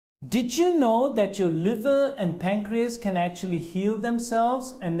Did you know that your liver and pancreas can actually heal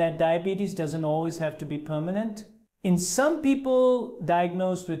themselves and that diabetes doesn't always have to be permanent? In some people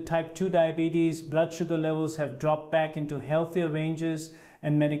diagnosed with type 2 diabetes, blood sugar levels have dropped back into healthier ranges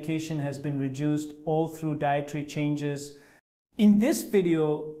and medication has been reduced all through dietary changes. In this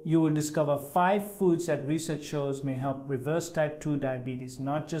video, you will discover 5 foods that research shows may help reverse type 2 diabetes,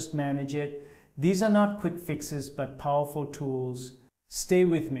 not just manage it. These are not quick fixes, but powerful tools. Stay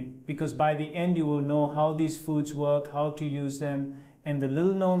with me, because by the end you will know how these foods work, how to use them, and the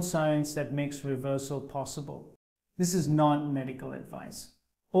little known science that makes reversal possible. This is not medical advice.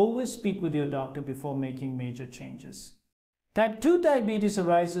 Always speak with your doctor before making major changes. Type 2 diabetes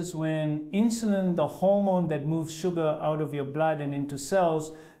arises when insulin, the hormone that moves sugar out of your blood and into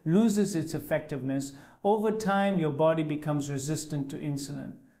cells, loses its effectiveness. Over time, your body becomes resistant to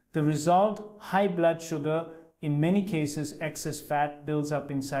insulin. The result, high blood sugar. In many cases, excess fat builds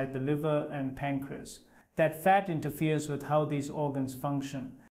up inside the liver and pancreas. That fat interferes with how these organs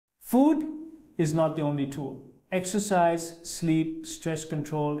function. Food is not the only tool. Exercise, sleep, stress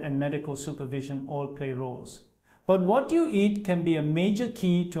control, and medical supervision all play roles. But what you eat can be a major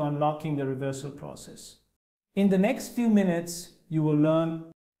key to unlocking the reversal process. In the next few minutes, you will learn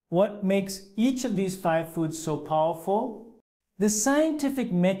what makes each of these 5 foods so powerful, the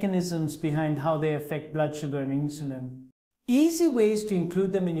scientific mechanisms behind how they affect blood sugar and insulin, easy ways to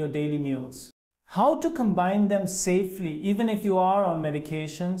include them in your daily meals, how to combine them safely even if you are on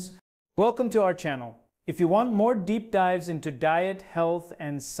medications. Welcome to our channel. If you want more deep dives into diet, health,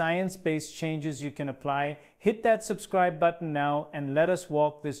 and science-based changes you can apply, hit that subscribe button now and let us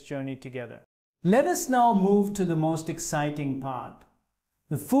walk this journey together. Let us now move to the most exciting part.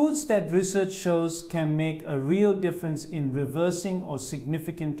 The foods that research shows can make a real difference in reversing or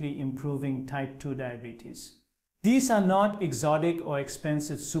significantly improving type 2 diabetes. These are not exotic or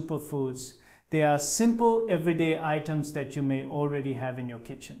expensive superfoods. They are simple, everyday items that you may already have in your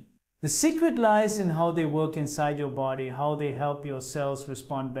kitchen. The secret lies in how they work inside your body, how they help your cells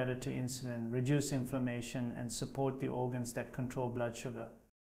respond better to insulin, reduce inflammation, and support the organs that control blood sugar.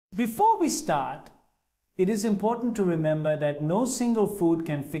 Before we start, it is important to remember that no single food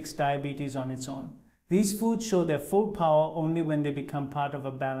can fix diabetes on its own. These foods show their full power only when they become part of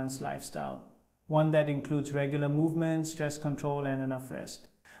a balanced lifestyle, one that includes regular movement, stress control, and enough rest.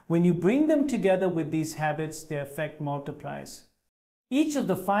 When you bring them together with these habits, their effect multiplies. Each of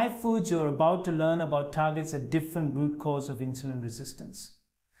the 5 foods you're about to learn about targets a different root cause of insulin resistance.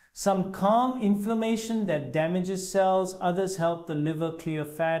 Some calm inflammation that damages cells, others help the liver clear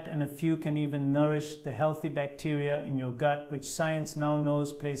fat, and a few can even nourish the healthy bacteria in your gut, which science now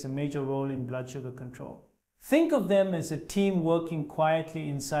knows plays a major role in blood sugar control. Think of them as a team working quietly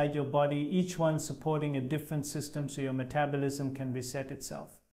inside your body, each one supporting a different system so your metabolism can reset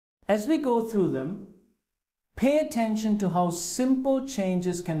itself. As we go through them, pay attention to how simple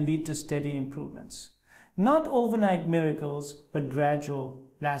changes can lead to steady improvements. Not overnight miracles, but gradual,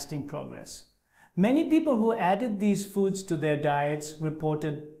 lasting progress. Many people who added these foods to their diets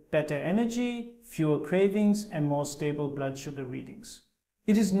reported better energy, fewer cravings, and more stable blood sugar readings.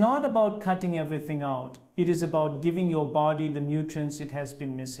 It is not about cutting everything out. It is about giving your body the nutrients it has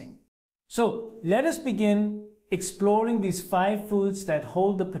been missing. So let us begin exploring these 5 foods that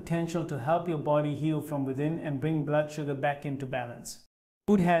hold the potential to help your body heal from within and bring blood sugar back into balance.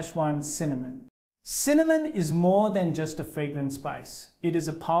 Food hash 1, cinnamon. Cinnamon is more than just a fragrant spice. It is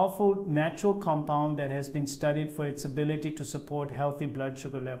a powerful natural compound that has been studied for its ability to support healthy blood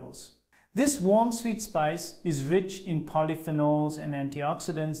sugar levels. This warm sweet spice is rich in polyphenols and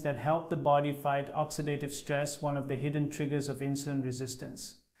antioxidants that help the body fight oxidative stress, one of the hidden triggers of insulin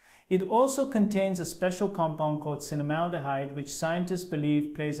resistance. It also contains a special compound called cinnamaldehyde, which scientists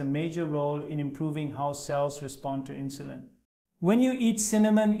believe plays a major role in improving how cells respond to insulin. When you eat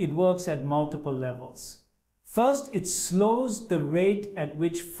cinnamon, it works at multiple levels. First, it slows the rate at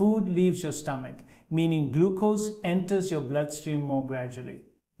which food leaves your stomach, meaning glucose enters your bloodstream more gradually.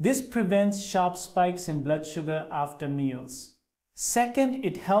 This prevents sharp spikes in blood sugar after meals. Second,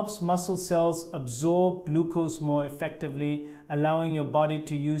 it helps muscle cells absorb glucose more effectively, allowing your body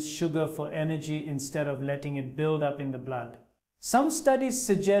to use sugar for energy instead of letting it build up in the blood. Some studies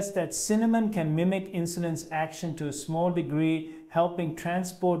suggest that cinnamon can mimic insulin's action to a small degree, helping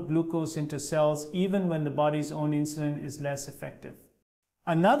transport glucose into cells even when the body's own insulin is less effective.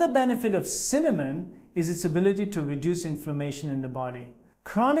 Another benefit of cinnamon is its ability to reduce inflammation in the body.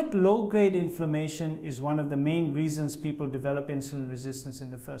 Chronic low-grade inflammation is one of the main reasons people develop insulin resistance in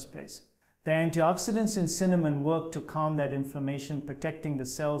the first place. The antioxidants in cinnamon work to calm that inflammation, protecting the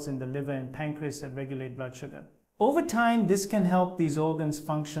cells in the liver and pancreas that regulate blood sugar. Over time, this can help these organs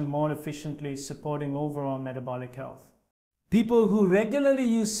function more efficiently, supporting overall metabolic health. People who regularly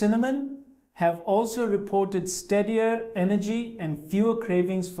use cinnamon have also reported steadier energy and fewer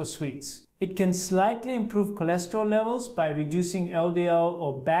cravings for sweets. It can slightly improve cholesterol levels by reducing LDL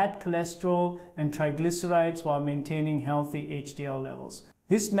or bad cholesterol and triglycerides while maintaining healthy HDL levels.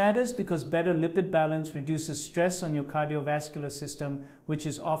 This matters because better lipid balance reduces stress on your cardiovascular system, which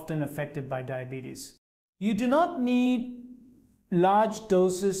is often affected by diabetes. You do not need large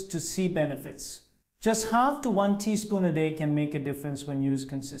doses to see benefits. Just half to 1 teaspoon a day can make a difference when used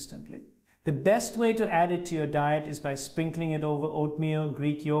consistently. The best way to add it to your diet is by sprinkling it over oatmeal,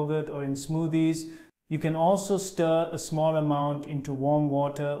 Greek yogurt, or in smoothies. You can also stir a small amount into warm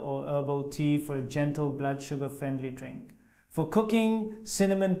water or herbal tea for a gentle blood sugar friendly drink. For cooking,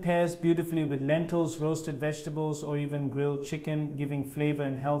 cinnamon pairs beautifully with lentils, roasted vegetables, or even grilled chicken, giving flavor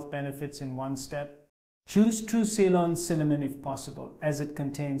and health benefits in one step. Choose true Ceylon cinnamon if possible, as it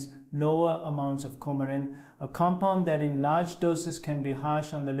contains lower amounts of coumarin, a compound that in large doses can be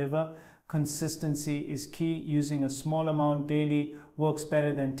harsh on the liver. Consistency is key. Using a small amount daily works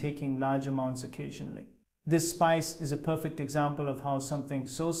better than taking large amounts occasionally. This spice is a perfect example of how something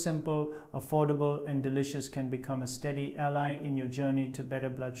so simple, affordable, and delicious can become a steady ally in your journey to better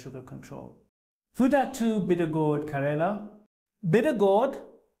blood sugar control. Fudatu bitter gourd Karela. Bitter gourd,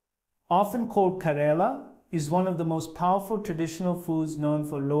 often called Karela, is one of the most powerful traditional foods known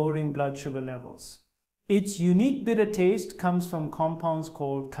for lowering blood sugar levels. Its unique bitter taste comes from compounds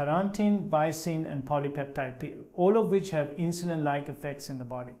called carnitine, lysine, and polypeptide peel, all of which have insulin-like effects in the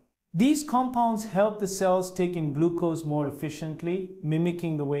body. These compounds help the cells take in glucose more efficiently,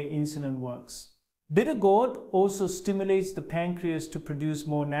 mimicking the way insulin works. Bitter gourd also stimulates the pancreas to produce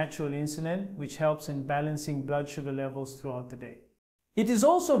more natural insulin, which helps in balancing blood sugar levels throughout the day. It is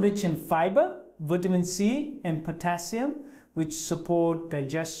also rich in fiber, vitamin C, and potassium, which support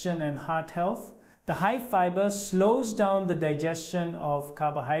digestion and heart health. The high fiber slows down the digestion of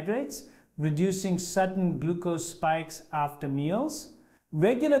carbohydrates, reducing sudden glucose spikes after meals.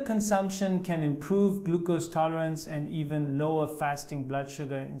 Regular consumption can improve glucose tolerance and even lower fasting blood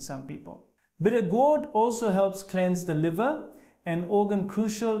sugar in some people. Bitter gourd also helps cleanse the liver, an organ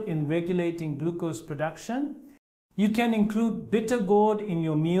crucial in regulating glucose production. You can include bitter gourd in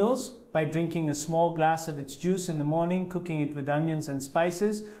your meals by drinking a small glass of its juice in the morning, cooking it with onions and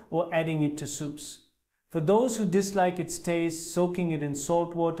spices, or adding it to soups. For those who dislike its taste, soaking it in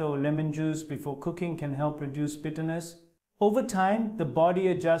salt water or lemon juice before cooking can help reduce bitterness. Over time, the body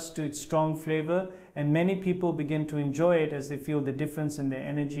adjusts to its strong flavor, and many people begin to enjoy it as they feel the difference in their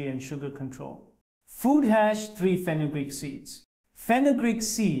energy and sugar control. Food hash 3 fenugreek seeds. Fenugreek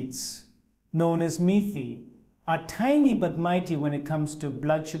seeds, known as methi, are tiny but mighty when it comes to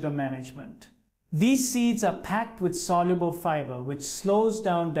blood sugar management. These seeds are packed with soluble fiber, which slows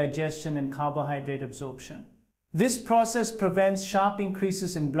down digestion and carbohydrate absorption. This process prevents sharp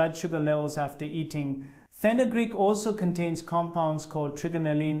increases in blood sugar levels after eating. Fenugreek also contains compounds called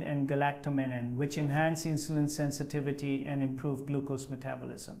trigonelline and galactomannan, which enhance insulin sensitivity and improve glucose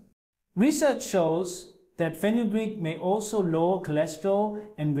metabolism. Research shows that fenugreek may also lower cholesterol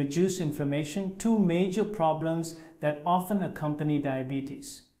and reduce inflammation, two major problems that often accompany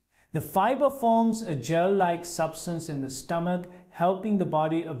diabetes. The fiber forms a gel-like substance in the stomach, helping the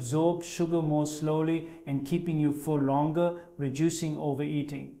body absorb sugar more slowly and keeping you full longer, reducing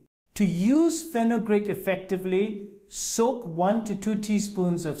overeating. To use fenugreek effectively, soak 1 to 2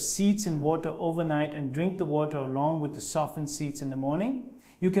 teaspoons of seeds in water overnight and drink the water along with the softened seeds in the morning.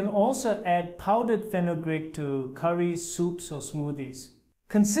 You can also add powdered fenugreek to curries, soups, or smoothies.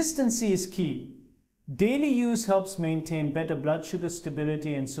 Consistency is key. Daily use helps maintain better blood sugar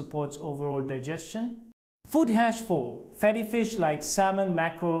stability and supports overall digestion. Food hash 4. Fatty fish like salmon,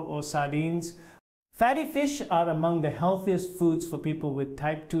 mackerel, or sardines. Fatty fish are among the healthiest foods for people with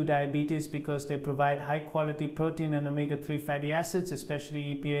type 2 diabetes because they provide high-quality protein and omega-3 fatty acids,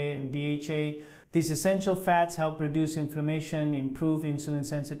 especially EPA and DHA. These essential fats help reduce inflammation, improve insulin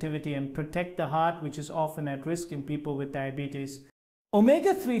sensitivity, and protect the heart, which is often at risk in people with diabetes.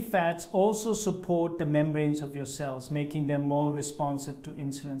 Omega-3 fats also support the membranes of your cells, making them more responsive to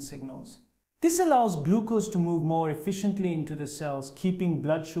insulin signals. This allows glucose to move more efficiently into the cells, keeping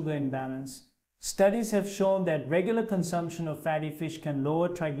blood sugar in balance. Studies have shown that regular consumption of fatty fish can lower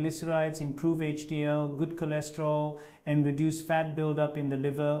triglycerides, improve HDL, good cholesterol, and reduce fat buildup in the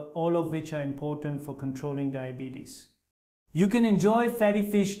liver, all of which are important for controlling diabetes. You can enjoy fatty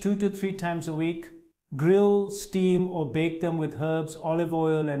fish 2 to 3 times a week. Grill, steam, or bake them with herbs, olive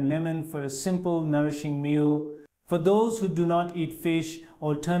oil, and lemon for a simple, nourishing meal. For those who do not eat fish,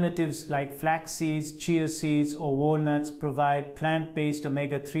 Alternatives like flax seeds, chia seeds, or walnuts provide plant-based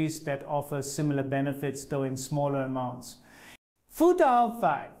omega-3s that offer similar benefits, though in smaller amounts. Food aisle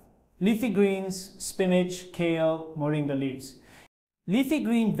 5. Leafy greens, spinach, kale, moringa leaves. Leafy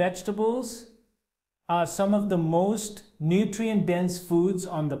green vegetables are some of the most nutrient-dense foods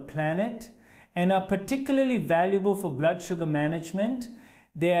on the planet and are particularly valuable for blood sugar management.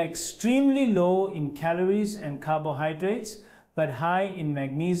 They are extremely low in calories and carbohydrates, but high in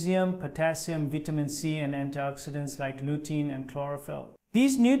magnesium, potassium, vitamin C, and antioxidants like lutein and chlorophyll.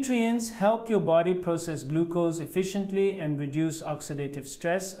 These nutrients help your body process glucose efficiently and reduce oxidative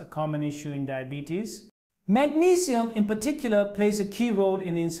stress, a common issue in diabetes. Magnesium, in particular, plays a key role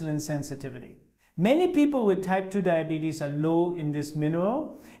in insulin sensitivity. Many people with type 2 diabetes are low in this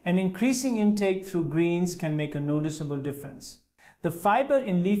mineral, and increasing intake through greens can make a noticeable difference. The fiber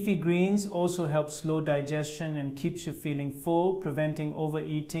in leafy greens also helps slow digestion and keeps you feeling full, preventing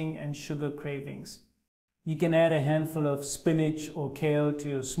overeating and sugar cravings. You can add a handful of spinach or kale to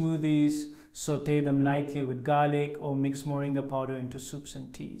your smoothies, saute them lightly with garlic, or mix moringa powder into soups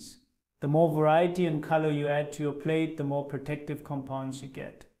and teas. The more variety and color you add to your plate, the more protective compounds you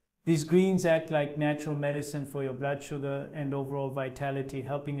get. These greens act like natural medicine for your blood sugar and overall vitality,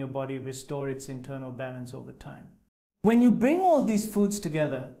 helping your body restore its internal balance over time. When you bring all these foods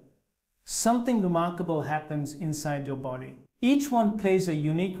together, something remarkable happens inside your body. Each one plays a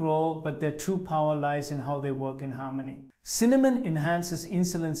unique role, but their true power lies in how they work in harmony. Cinnamon enhances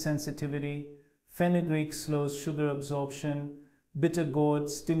insulin sensitivity, fenugreek slows sugar absorption, bitter gourd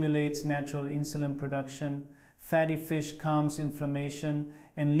stimulates natural insulin production, fatty fish calms inflammation,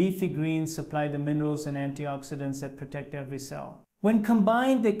 and leafy greens supply the minerals and antioxidants that protect every cell. When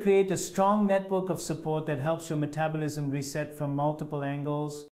combined, they create a strong network of support that helps your metabolism reset from multiple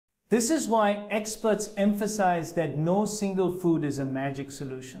angles. This is why experts emphasize that no single food is a magic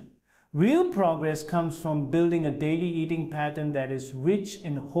solution. Real progress comes from building a daily eating pattern that is rich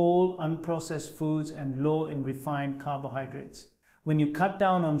in whole, unprocessed foods and low in refined carbohydrates. When you cut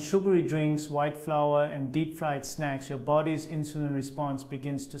down on sugary drinks, white flour, and deep-fried snacks, your body's insulin response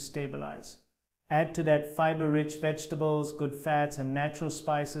begins to stabilize. Add to that fiber-rich vegetables, good fats, and natural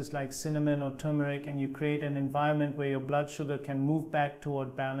spices like cinnamon or turmeric, and you create an environment where your blood sugar can move back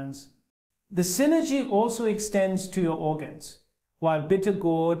toward balance. The synergy also extends to your organs. While bitter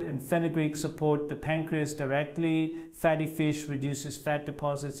gourd and fenugreek support the pancreas directly, fatty fish reduces fat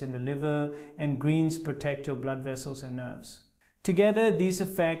deposits in the liver, and greens protect your blood vessels and nerves. Together, these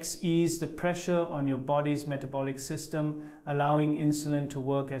effects ease the pressure on your body's metabolic system, allowing insulin to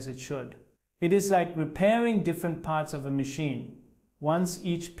work as it should. It is like repairing different parts of a machine. Once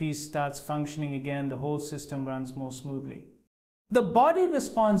each piece starts functioning again, the whole system runs more smoothly. The body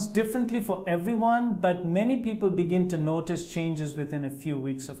responds differently for everyone, but many people begin to notice changes within a few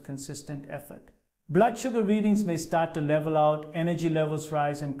weeks of consistent effort. Blood sugar readings may start to level out, energy levels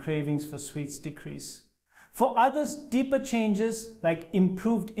rise, and cravings for sweets decrease. For others, deeper changes like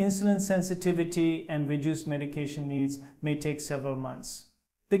improved insulin sensitivity and reduced medication needs may take several months.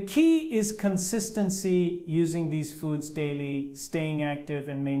 The key is consistency. Using these foods daily, staying active,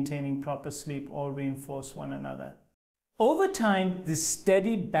 and maintaining proper sleep all reinforce one another. Over time, this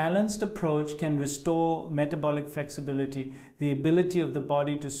steady, balanced approach can restore metabolic flexibility, the ability of the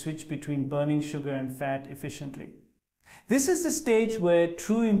body to switch between burning sugar and fat efficiently. This is the stage where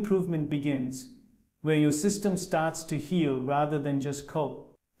true improvement begins, where your system starts to heal rather than just cope.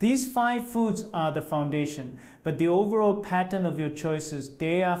 These 5 foods are the foundation, but the overall pattern of your choices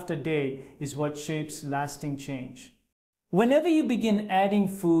day after day is what shapes lasting change. Whenever you begin adding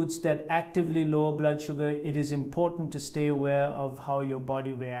foods that actively lower blood sugar, it is important to stay aware of how your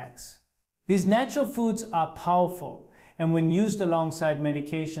body reacts. These natural foods are powerful, and when used alongside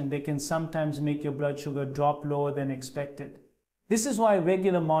medication, they can sometimes make your blood sugar drop lower than expected. This is why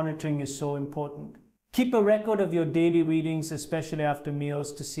regular monitoring is so important. Keep a record of your daily readings, especially after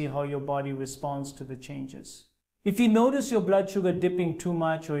meals, to see how your body responds to the changes. If you notice your blood sugar dipping too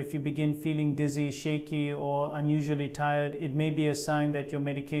much, or if you begin feeling dizzy, shaky, or unusually tired, it may be a sign that your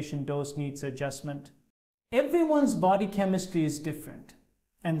medication dose needs adjustment. Everyone's body chemistry is different,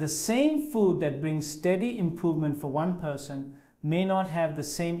 and the same food that brings steady improvement for one person may not have the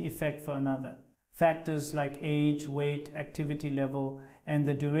same effect for another. Factors like age, weight, activity level, and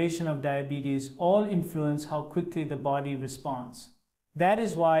the duration of diabetes all influence how quickly the body responds. That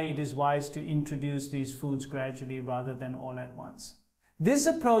is why it is wise to introduce these foods gradually rather than all at once. This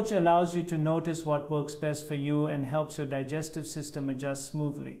approach allows you to notice what works best for you and helps your digestive system adjust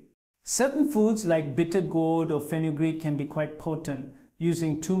smoothly. Certain foods like bitter gourd or fenugreek can be quite potent.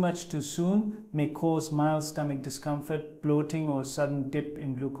 Using too much too soon may cause mild stomach discomfort, bloating, or a sudden dip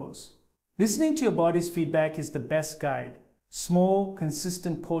in glucose. Listening to your body's feedback is the best guide. Small,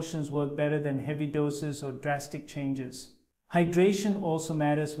 consistent portions work better than heavy doses or drastic changes. Hydration also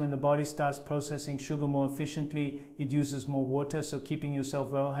matters. When the body starts processing sugar more efficiently, it uses more water, so keeping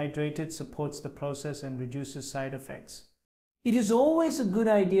yourself well hydrated supports the process and reduces side effects. It is always a good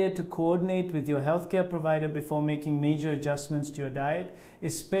idea to coordinate with your healthcare provider before making major adjustments to your diet,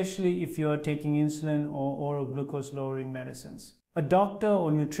 especially if you are taking insulin or oral glucose lowering medicines. A doctor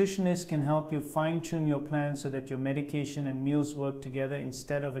or nutritionist can help you fine-tune your plan so that your medication and meals work together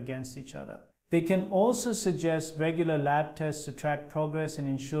instead of against each other. They can also suggest regular lab tests to track progress and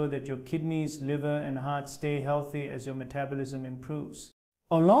ensure that your kidneys, liver, and heart stay healthy as your metabolism improves.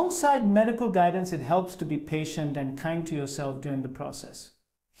 Alongside medical guidance, it helps to be patient and kind to yourself during the process.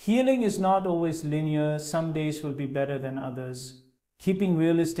 Healing is not always linear. Some days will be better than others. Keeping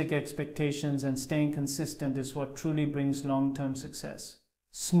realistic expectations and staying consistent is what truly brings long-term success.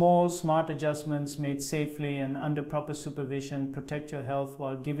 Small, smart adjustments made safely and under proper supervision protect your health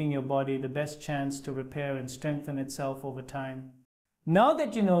while giving your body the best chance to repair and strengthen itself over time. Now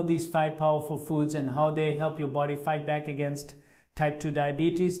that you know these 5 powerful foods and how they help your body fight back against type 2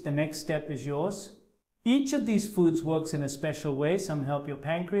 diabetes, the next step is yours. Each of these foods works in a special way. Some help your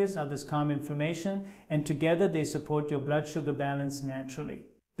pancreas, others calm inflammation, and together they support your blood sugar balance naturally.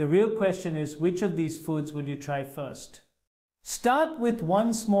 The real question is, which of these foods will you try first? Start with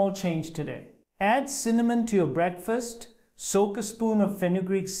one small change today. Add cinnamon to your breakfast, soak a spoon of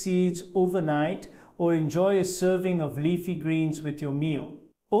fenugreek seeds overnight, or enjoy a serving of leafy greens with your meal.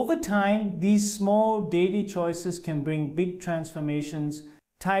 Over time, these small daily choices can bring big transformations.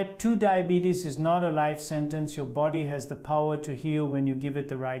 Type 2 diabetes is not a life sentence. Your body has the power to heal when you give it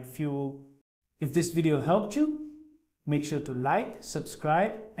the right fuel. If this video helped you, make sure to like,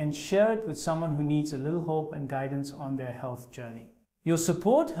 subscribe, and share it with someone who needs a little hope and guidance on their health journey. Your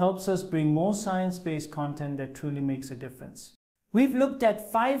support helps us bring more science-based content that truly makes a difference. We've looked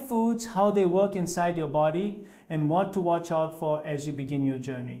at 5 foods, how they work inside your body, and what to watch out for as you begin your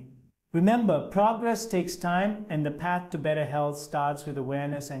journey. Remember, progress takes time, and the path to better health starts with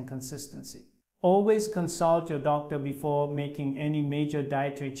awareness and consistency. Always consult your doctor before making any major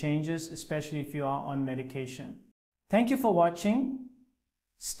dietary changes, especially if you are on medication. Thank you for watching.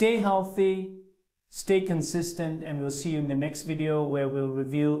 Stay healthy, stay consistent, and we'll see you in the next video where we'll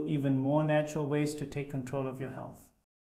reveal even more natural ways to take control of your health.